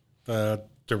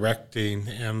directing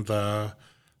and the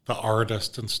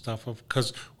artist and stuff,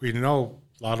 because we know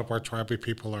a lot of our tribal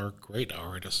people are great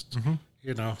artists.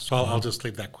 You know, so I'll just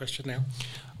leave that question now.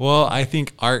 Well, I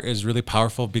think art is really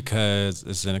powerful because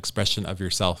it's an expression of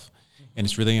yourself, and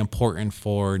it's really important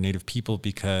for Native people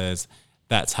because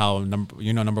that's how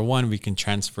number one, we can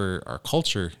transfer our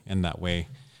culture in that way,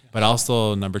 but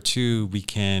also number two, we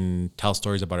can tell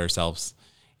stories about ourselves.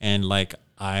 And like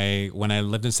when I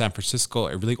lived in San Francisco,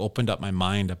 it really opened up my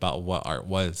mind about what art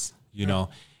was, you know.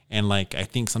 And like, I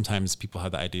think sometimes people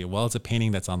have the idea, well, it's a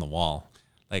painting that's on the wall.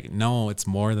 Like, no, it's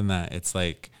more than that. It's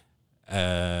like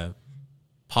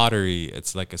pottery.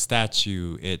 It's like a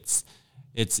statue. It's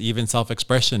even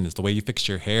self-expression. It's the way you fix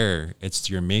your hair. It's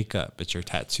your makeup. It's your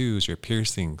tattoos, your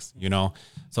piercings, you know?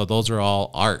 So those are all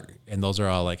art, and those are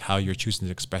all like how you're choosing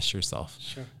to express yourself.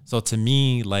 Sure. So to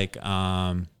me, like,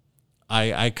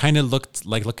 I kind of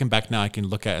looking back now, I can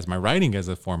look at as my writing as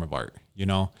a form of art, you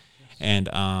know? And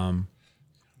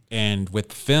and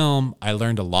with film, I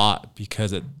learned a lot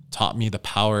because it taught me the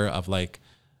power of like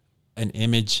an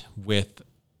image with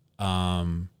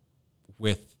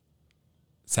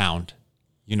sound,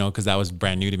 you know, because that was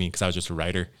brand new to me because I was just a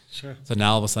writer. Sure. So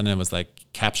now all of a sudden it was like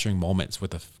capturing moments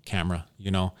with a camera, you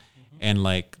know, and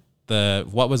like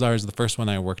What Was Ours, the first one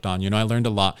I worked on, you know, I learned a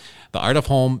lot. The Art of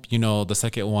Home, you know, the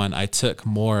second one, I took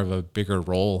more of a bigger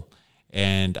role,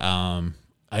 and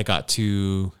I got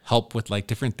to help with like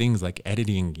different things like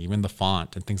editing, even the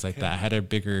font and things like that. I had a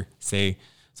bigger say.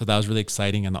 So that was really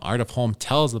exciting. And the Art of Home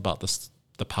tells about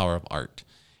the power of art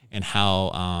and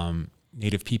how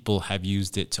Native people have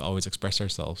used it to always express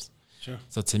ourselves. Sure.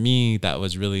 So to me, that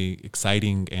was really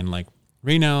exciting. And like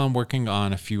right now I'm working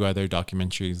on a few other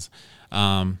documentaries.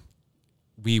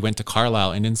 We went to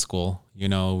Carlisle Indian School. You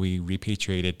know, we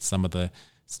repatriated some of the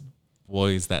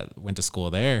boys that went to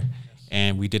school there,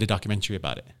 and we did a documentary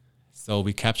about it. So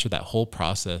we captured that whole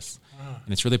process,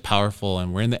 and it's really powerful.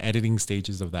 And we're in the editing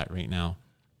stages of that right now.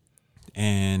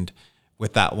 And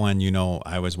with that one, you know,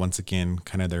 I was once again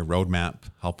kind of their roadmap,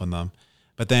 helping them.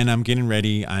 But then I'm getting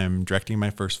ready. I'm directing my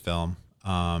first film,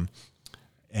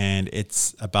 and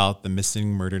it's about the missing,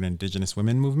 murdered Indigenous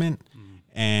women movement.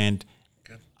 And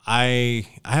I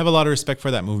have a lot of respect for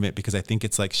that movement because I think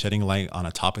it's like shedding light on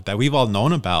a topic that we've all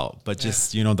known about, but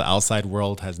just, you know, the outside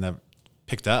world has never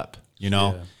picked up, you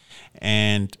know?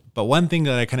 Yeah. But one thing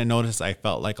that I kind of noticed, I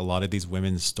felt like a lot of these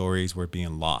women's stories were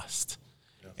being lost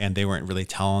and they weren't really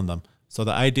telling them. So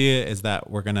the idea is that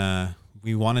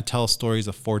we want to tell stories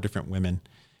of 4 different women,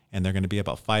 and they're going to be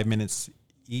about 5 minutes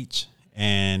each,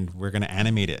 and we're going to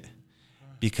animate it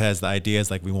because the idea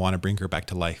is like we want to bring her back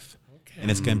to life. And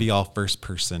it's going to be all first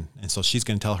person. And so she's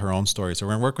going to tell her own story. So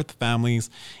we're going to work with the families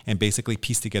and basically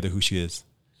piece together who she is.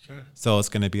 Sure. So it's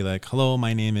going to be like, hello,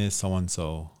 my name is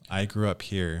so-and-so. I grew up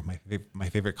here. My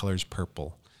favorite color is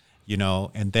purple, you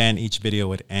know? And then each video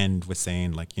would end with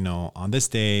saying like, you know, on this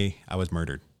day I was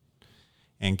murdered,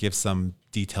 and give some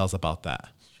details about that.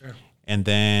 Sure. And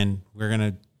then we're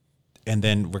going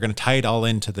to tie it all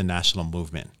into the national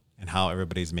movement and how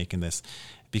everybody's making this,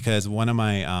 because one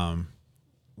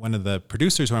of the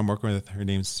producers who I'm working with, her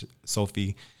name's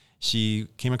Sophie, she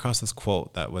came across this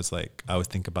quote that was like, I always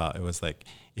think about, it was like,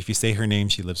 if you say her name,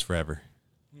 she lives forever,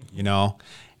 you know?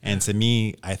 And to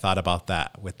me, I thought about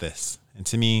that with this. And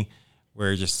to me,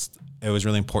 it was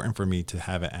really important for me to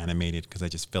have it animated because I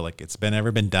just feel like it's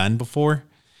never been done before.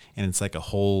 And it's like a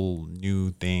whole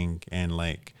new thing. And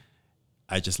like,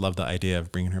 I just love the idea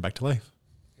of bringing her back to life.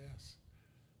 Yes.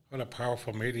 What a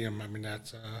powerful medium. I mean,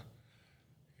 that's,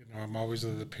 I'm always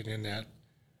of the opinion that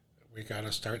we got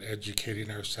to start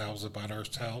educating ourselves about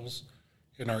ourselves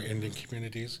in our Indian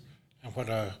communities, and what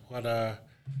a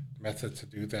method to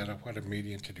do that, and what a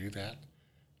medium to do that.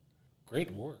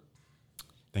 Great work.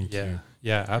 Thank you.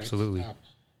 Yeah, absolutely.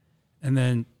 And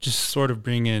then just sort of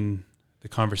bring in the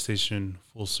conversation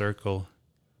full circle.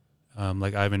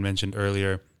 Like Ivan mentioned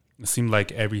earlier, it seemed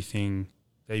like everything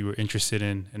that you were interested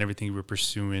in and everything you were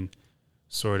pursuing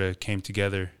sort of came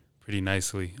together pretty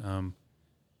nicely.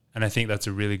 And I think that's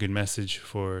a really good message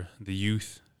for the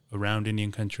youth around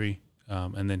Indian country,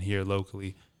 and then here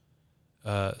locally.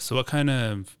 So what kind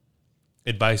of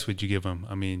advice would you give them?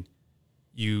 I mean,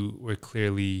 you were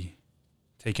clearly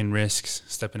taking risks,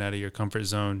 stepping out of your comfort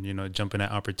zone, you know, jumping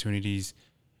at opportunities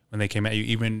when they came at you.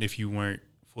 Even if you weren't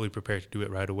fully prepared to do it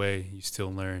right away, you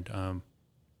still learned.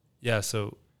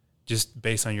 So just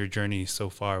based on your journey so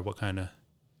far, what kind of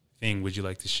thing would you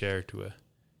like to share to a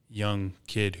young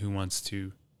kid who wants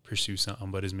to pursue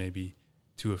something but is maybe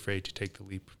too afraid to take the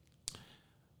leap?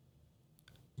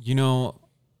 You know,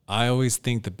 I always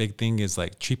think the big thing is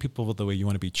like treat people the way you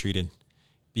want to be treated,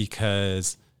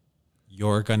 because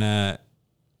you're gonna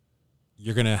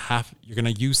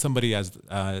use somebody as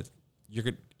you're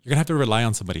gonna have to rely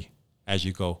on somebody as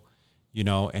you go, you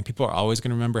know, and people are always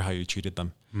gonna remember how you treated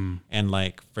them. And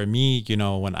like for me, you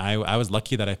know, when I was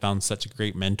lucky that I found such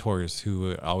great mentors who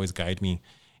would always guide me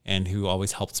and who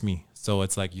always helped me. So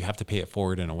it's like you have to pay it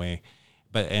forward in a way.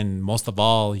 And most of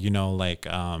all, you know, like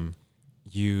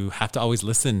you have to always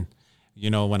listen. You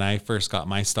know, when I first got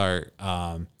my start,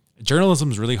 journalism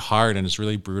is really hard and it's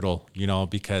really brutal, you know,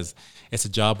 because it's a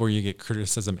job where you get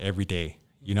criticism every day.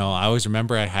 You know, I always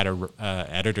remember I had a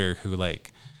editor who,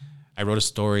 like, I wrote a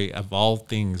story, of all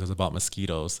things, it was about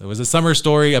mosquitoes. It was a summer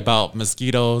story about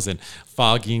mosquitoes and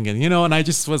fogging, and, you know, and I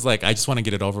just was like, I just want to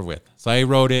get it over with. So I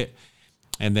wrote it,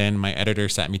 and then my editor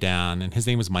sat me down, and his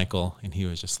name was Michael, and he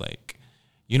was just like,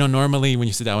 you know, normally when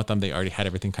you sit down with them, they already had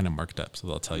everything kind of marked up, so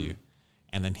they'll tell you.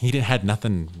 And then he had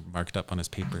nothing marked up on his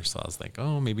paper, so I was like,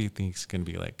 oh, maybe he's going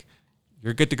to be like,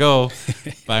 you're good to go.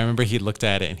 But I remember he looked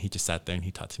at it and he just sat there and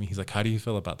he talked to me. He's like, how do you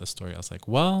feel about this story? I was like,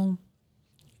 well,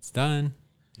 it's done,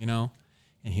 you know?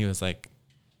 And he was like,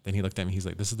 then he looked at me. He's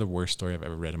like, this is the worst story I've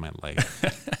ever read in my life.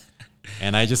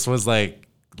 And I just was like,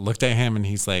 looked at him and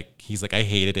he's like, I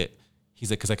hated it. He's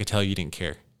like, because I could tell you didn't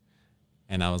care.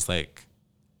 And I was like,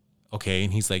 okay.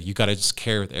 And he's like, you got to just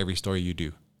care with every story you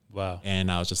do. Wow.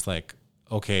 And I was just like,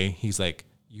 okay. He's like,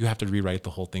 you have to rewrite the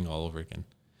whole thing all over again.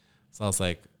 So I was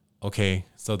like, okay.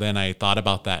 So then I thought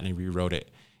about that and I rewrote it.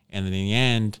 And then in the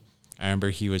end, I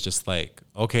remember he was just like,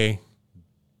 okay,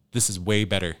 this is way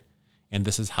better. And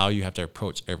this is how you have to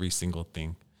approach every single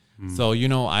thing. So, you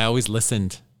know, I always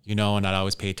listened, you know, and I'd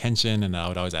always pay attention and I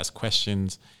would always ask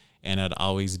questions and I'd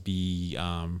always be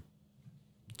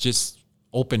just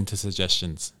open to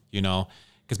suggestions, you know,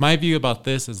 because my view about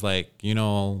this is like, you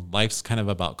know, life's kind of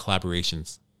about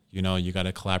collaborations. You know, you got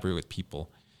to collaborate with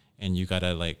people and you got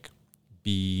to like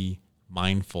be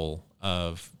mindful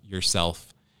of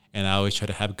yourself. And I always try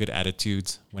to have good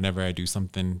attitudes whenever I do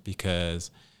something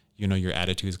because, you know, your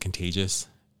attitude is contagious.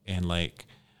 And like,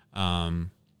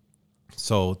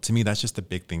 so to me, that's just a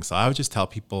big thing. So I would just tell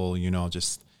people, you know,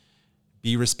 just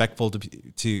be respectful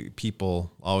to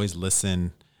people, always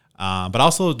listen. But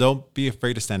also don't be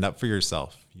afraid to stand up for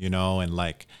yourself, you know, and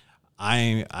like,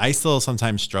 I still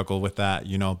sometimes struggle with that,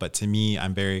 you know, but to me,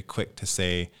 I'm very quick to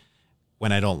say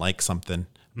when I don't like something,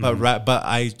 but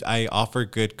I offer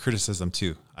good criticism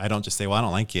too. I don't just say, well, I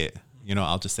don't like it. You know,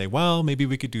 I'll just say, well, maybe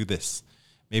we could do this.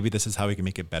 Maybe this is how we can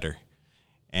make it better.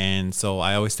 And so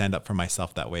I always stand up for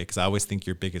myself that way because I always think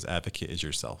your biggest advocate is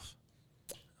yourself.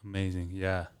 Amazing.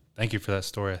 Yeah. Thank you for that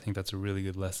story. I think that's a really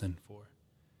good lesson for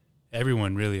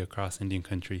everyone really across Indian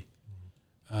country.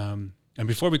 And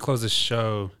before we close this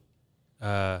show,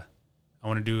 I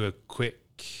want to do a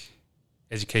quick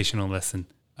educational lesson.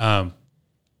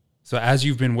 So as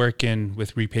you've been working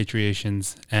with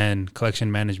repatriations and collection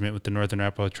management with the Northern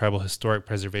Arapaho Tribal Historic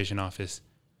Preservation Office,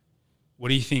 what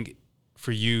do you think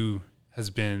for you has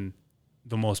been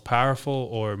the most powerful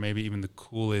or maybe even the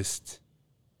coolest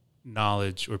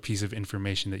knowledge or piece of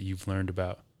information that you've learned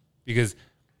about? Because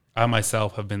I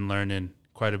myself have been learning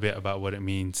quite a bit about what it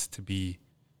means to be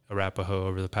Arapaho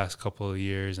over the past couple of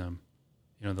years. You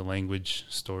know, the language,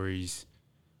 stories,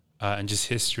 and just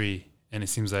history. And it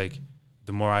seems like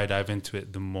the more I dive into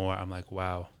it, the more I'm like,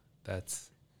 wow,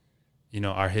 that's, you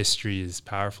know, our history is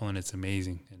powerful and it's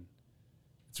amazing. And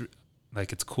it's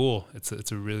like, it's cool. It's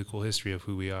a really cool history of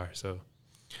who we are. So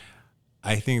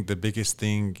I think the biggest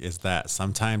thing is that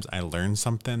sometimes I learn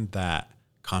something that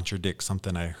contradicts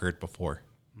something I heard before.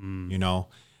 You know,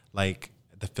 like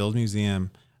the Field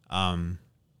Museum,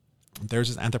 there's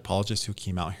this anthropologist who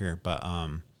came out here, but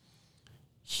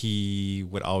he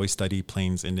would always study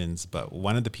Plains Indians. But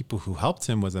one of the people who helped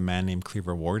him was a man named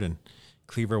Cleaver Warden.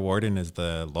 Cleaver Warden is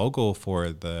the logo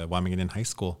for the Wyoming Indian High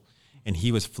School. And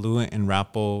he was fluent in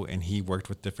Rapo and he worked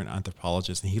with different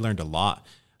anthropologists and he learned a lot.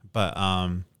 But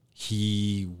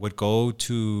he would go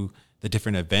to the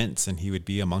different events and he would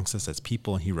be amongst us as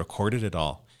people and he recorded it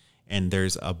all. And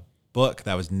there's a book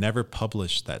that was never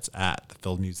published that's at the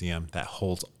Field Museum that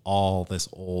holds all this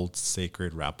old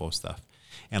sacred Rapo stuff.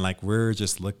 And like we're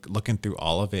just looking through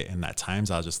all of it, and at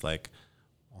times I was just like,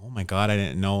 oh my God, I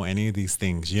didn't know any of these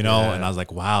things, you know? Yeah. And I was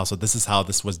like, wow, so this is how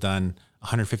this was done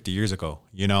 150 years ago,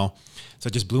 you know? So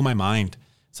it just blew my mind.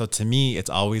 So to me, it's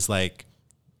always like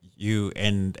you,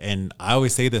 and I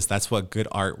always say this, that's what good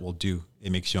art will do.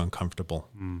 It makes you uncomfortable.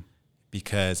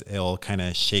 Because it'll kind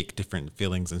of shake different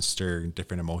feelings and stir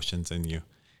different emotions in you.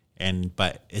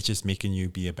 But it's just making you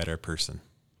be a better person.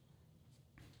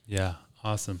 Yeah.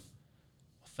 Awesome.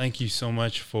 Well, thank you so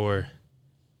much for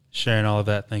sharing all of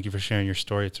that. Thank you for sharing your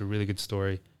story. It's a really good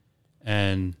story.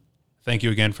 And thank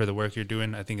you again for the work you're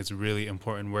doing. I think it's really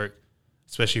important work,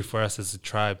 especially for us as a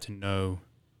tribe to know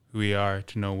who we are,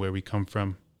 to know where we come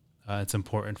from. It's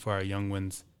important for our young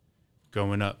ones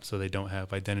growing up so they don't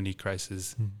have identity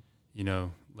crisis. You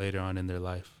know, later on in their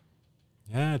life.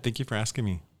 Yeah, thank you for asking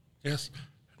me. Yes,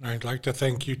 and I'd like to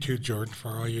thank you too, Jordan, for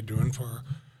all you're doing for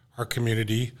our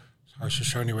community, our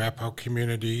Shoshone-Arapaho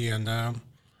community, and the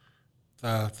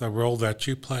role that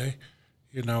you play.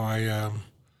 You know,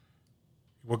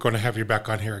 we're going to have you back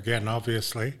on here again,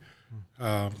 obviously,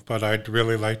 but I'd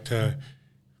really like to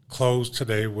close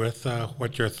today with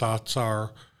what your thoughts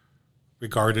are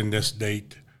regarding this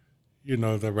date. You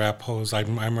know, the Arapahos.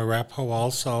 I'm a Arapaho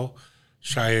also.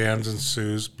 Cheyennes and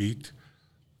Sioux beat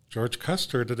George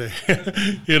Custer today,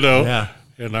 you know. Yeah.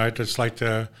 And I'd just like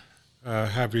to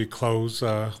have you close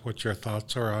what your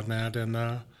thoughts are on that and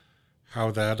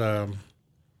how that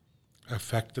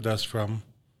affected us from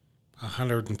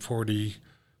 145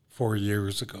 4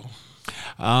 years ago?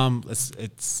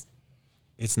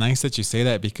 It's nice that you say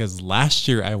that, because last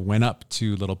year I went up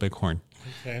to Little Bighorn.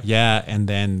 Okay. Yeah, and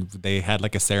then they had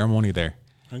like a ceremony there.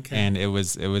 Okay. And it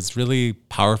was really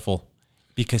powerful,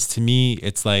 because to me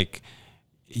it's like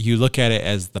you look at it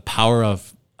as the power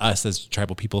of us as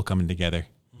tribal people coming together,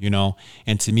 you know?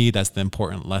 And to me, that's the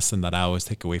important lesson that I always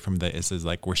take away from this is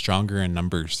like, we're stronger in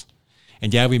numbers.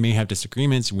 And yeah, we may have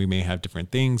disagreements and we may have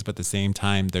different things, but at the same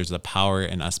time, there's a power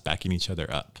in us backing each other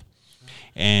up.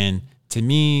 And to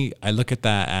me, I look at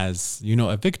that as, you know,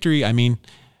 a victory. I mean,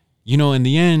 you know, in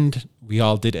the end, we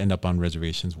all did end up on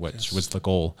reservations, which was the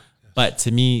goal. But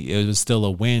to me, it was still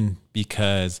a win,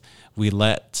 because we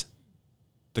let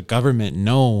the government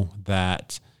know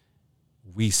that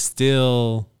we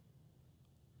still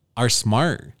are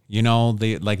smart. You know,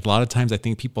 they like a lot of times I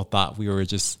think people thought we were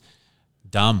just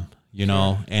dumb, you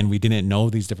know, and we didn't know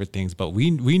these different things, but we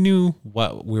knew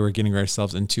what we were getting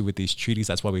ourselves into with these treaties.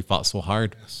 That's why we fought so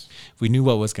hard. Yes. We knew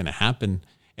what was going to happen,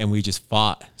 and we just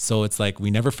fought. So it's like,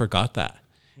 we never forgot that.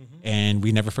 And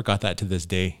we never forgot that to this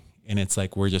day. And it's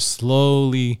like, we're just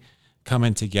slowly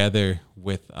coming together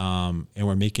with, and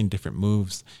we're making different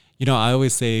moves. You know, I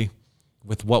always say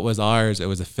with what was ours, it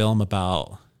was a film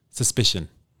about suspicion,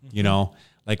 you know,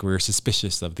 like we were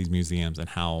suspicious of these museums and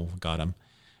how we got them.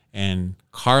 And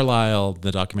Carlisle,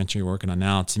 the documentary we're working on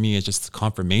now, to me is just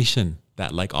confirmation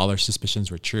that like all our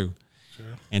suspicions were true. Sure.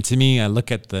 And to me, I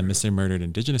look at the missing, murdered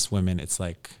Indigenous women. It's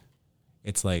like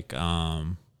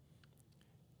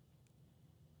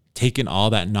taking all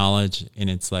that knowledge and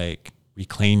it's like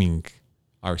reclaiming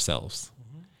ourselves.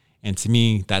 Mm-hmm. And to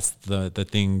me, that's the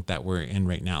thing that we're in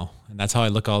right now. And that's how I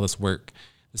look at all this work,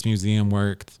 this museum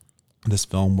work, this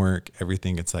film work,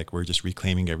 everything. It's like we're just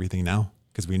reclaiming everything now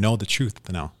because we know the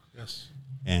truth now. Yes.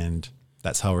 And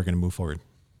that's how we're going to move forward.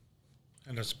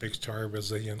 And it speaks to our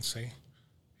resiliency,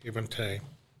 even today.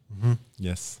 Mm-hmm.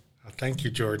 Yes. Thank you,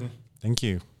 Jordan. Thank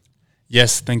you.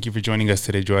 Yes, thank you for joining us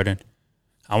today, Jordan.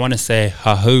 I want to say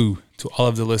ha-hoo to all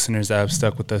of the listeners that have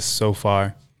stuck with us so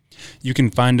far. You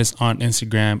can find us on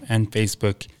Instagram and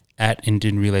Facebook at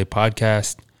Indian Relay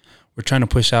Podcast. We're trying to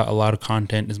push out a lot of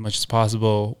content as much as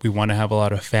possible. We want to have a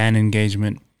lot of fan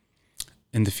engagement.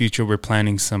 In the future, we're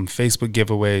planning some Facebook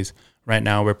giveaways. Right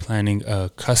now, we're planning a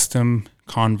custom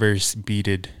Converse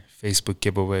beaded Facebook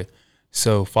giveaway.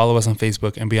 So follow us on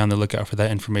Facebook and be on the lookout for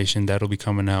that information. That'll be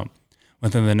coming out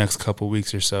within the next couple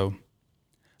weeks or so.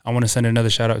 I want to send another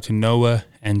shout out to Noah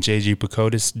and JG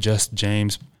Pacotis, Just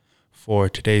James, for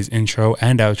today's intro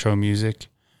and outro music.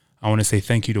 I want to say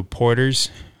thank you to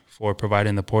Porters for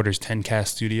providing the Porters 10Cast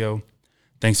studio.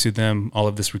 Thanks to them, all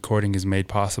of this recording is made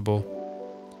possible.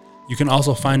 You can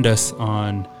also find us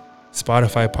on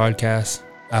Spotify Podcasts,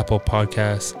 Apple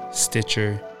Podcasts,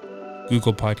 Stitcher,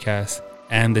 Google Podcasts,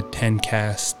 and the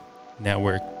 10Cast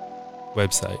Network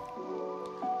website.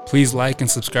 Please like and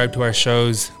subscribe to our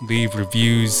shows, leave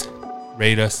reviews,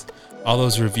 rate us. All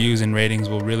those reviews and ratings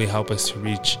will really help us to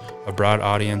reach a broad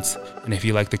audience. And if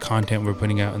you like the content we're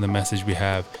putting out and the message we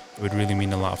have, it would really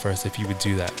mean a lot for us if you would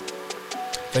do that.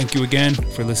 Thank you again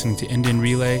for listening to Indian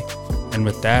Relay. And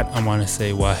with that, I want to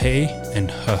say wahe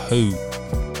and ha-hoo.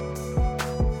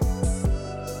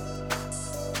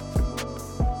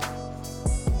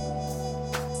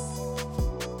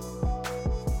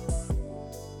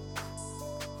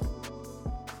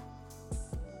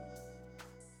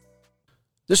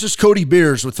 This is Cody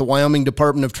Beers with the Wyoming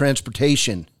Department of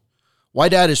Transportation.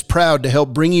 WYDOT is proud to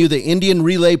help bring you the Indian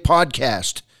Relay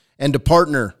Podcast and to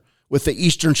partner with the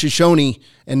Eastern Shoshone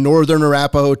and Northern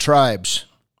Arapaho tribes.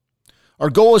 Our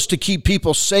goal is to keep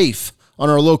people safe on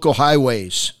our local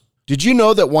highways. Did you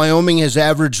know that Wyoming has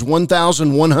averaged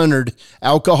 1,100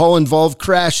 alcohol-involved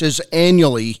crashes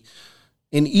annually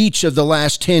in each of the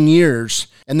last 10 years,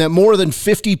 and that more than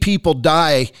 50 people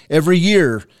die every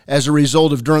year as a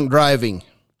result of drunk driving?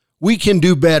 We can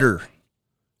do better.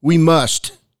 We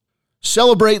must.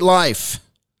 Celebrate life.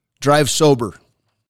 Drive sober.